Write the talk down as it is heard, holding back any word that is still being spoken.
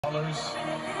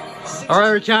All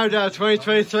right, we're counting down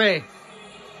 2023.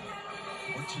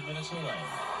 We're 2 minutes away.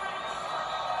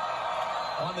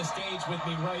 On the stage with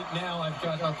me right now, I've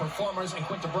got our performers and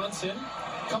Quinta Brunson.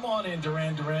 Come on in,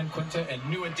 Duran Duran, Quinta, and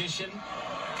New Edition.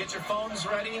 Get your phones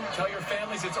ready. Tell your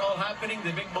families it's all happening.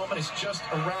 The big moment is just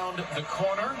around the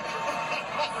corner.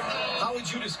 How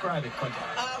would you describe it, Quinta?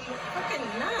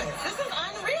 Fucking nuts. This is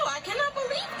unreal. I cannot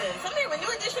believe this. I'm here with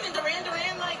New Edition and Duran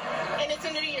Duran, and it's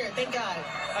a new year. Thank God.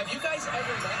 Have you guys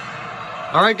ever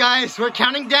met? All right, guys, we're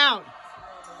counting down.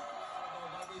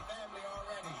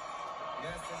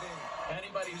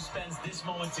 Anybody who spends this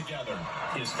moment together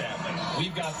is family.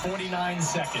 We've got 49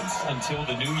 seconds until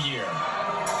the new year.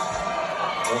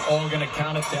 We're all going to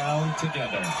count it down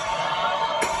together.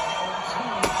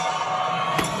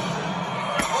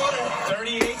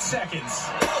 38 seconds.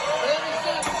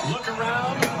 Look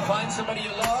around, find somebody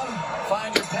you love,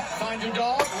 find your pet, find your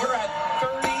dog. We're at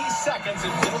 30 seconds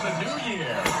until the new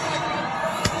year.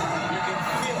 You can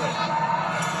feel it.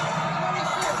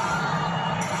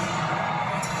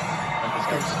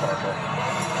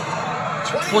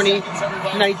 20,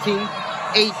 19,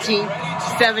 18,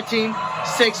 17,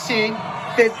 16,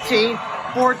 15,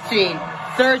 14,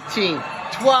 13,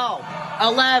 12,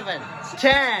 11,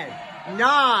 10,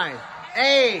 9,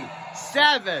 8,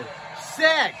 7,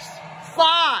 6,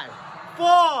 5,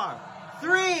 4,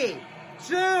 3,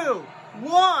 2,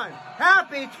 1.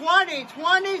 Happy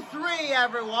 2023,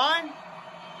 everyone.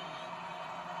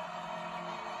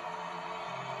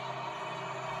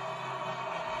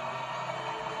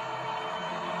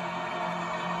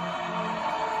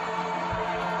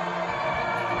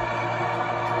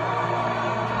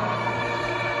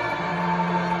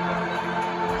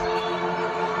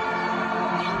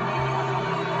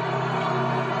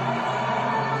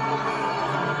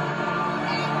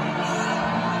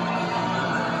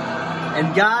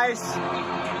 And guys,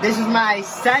 this is my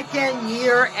 2nd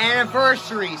year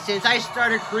anniversary since I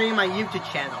started creating my YouTube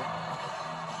channel.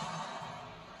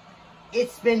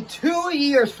 It's been 2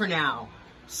 years for now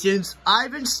since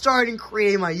I've been starting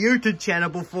creating my YouTube channel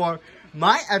before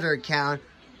my other account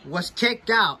was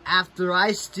kicked out after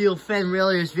I steal Fen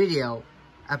Realtor's video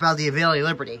about the Available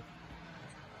Liberty.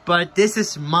 But this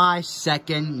is my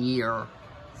 2nd year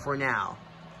for now.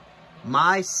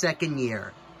 My 2nd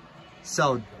year.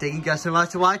 So, thank you guys so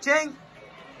much for watching,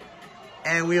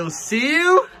 and we'll see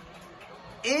you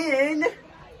in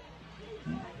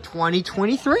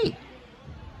 2023.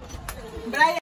 Bye.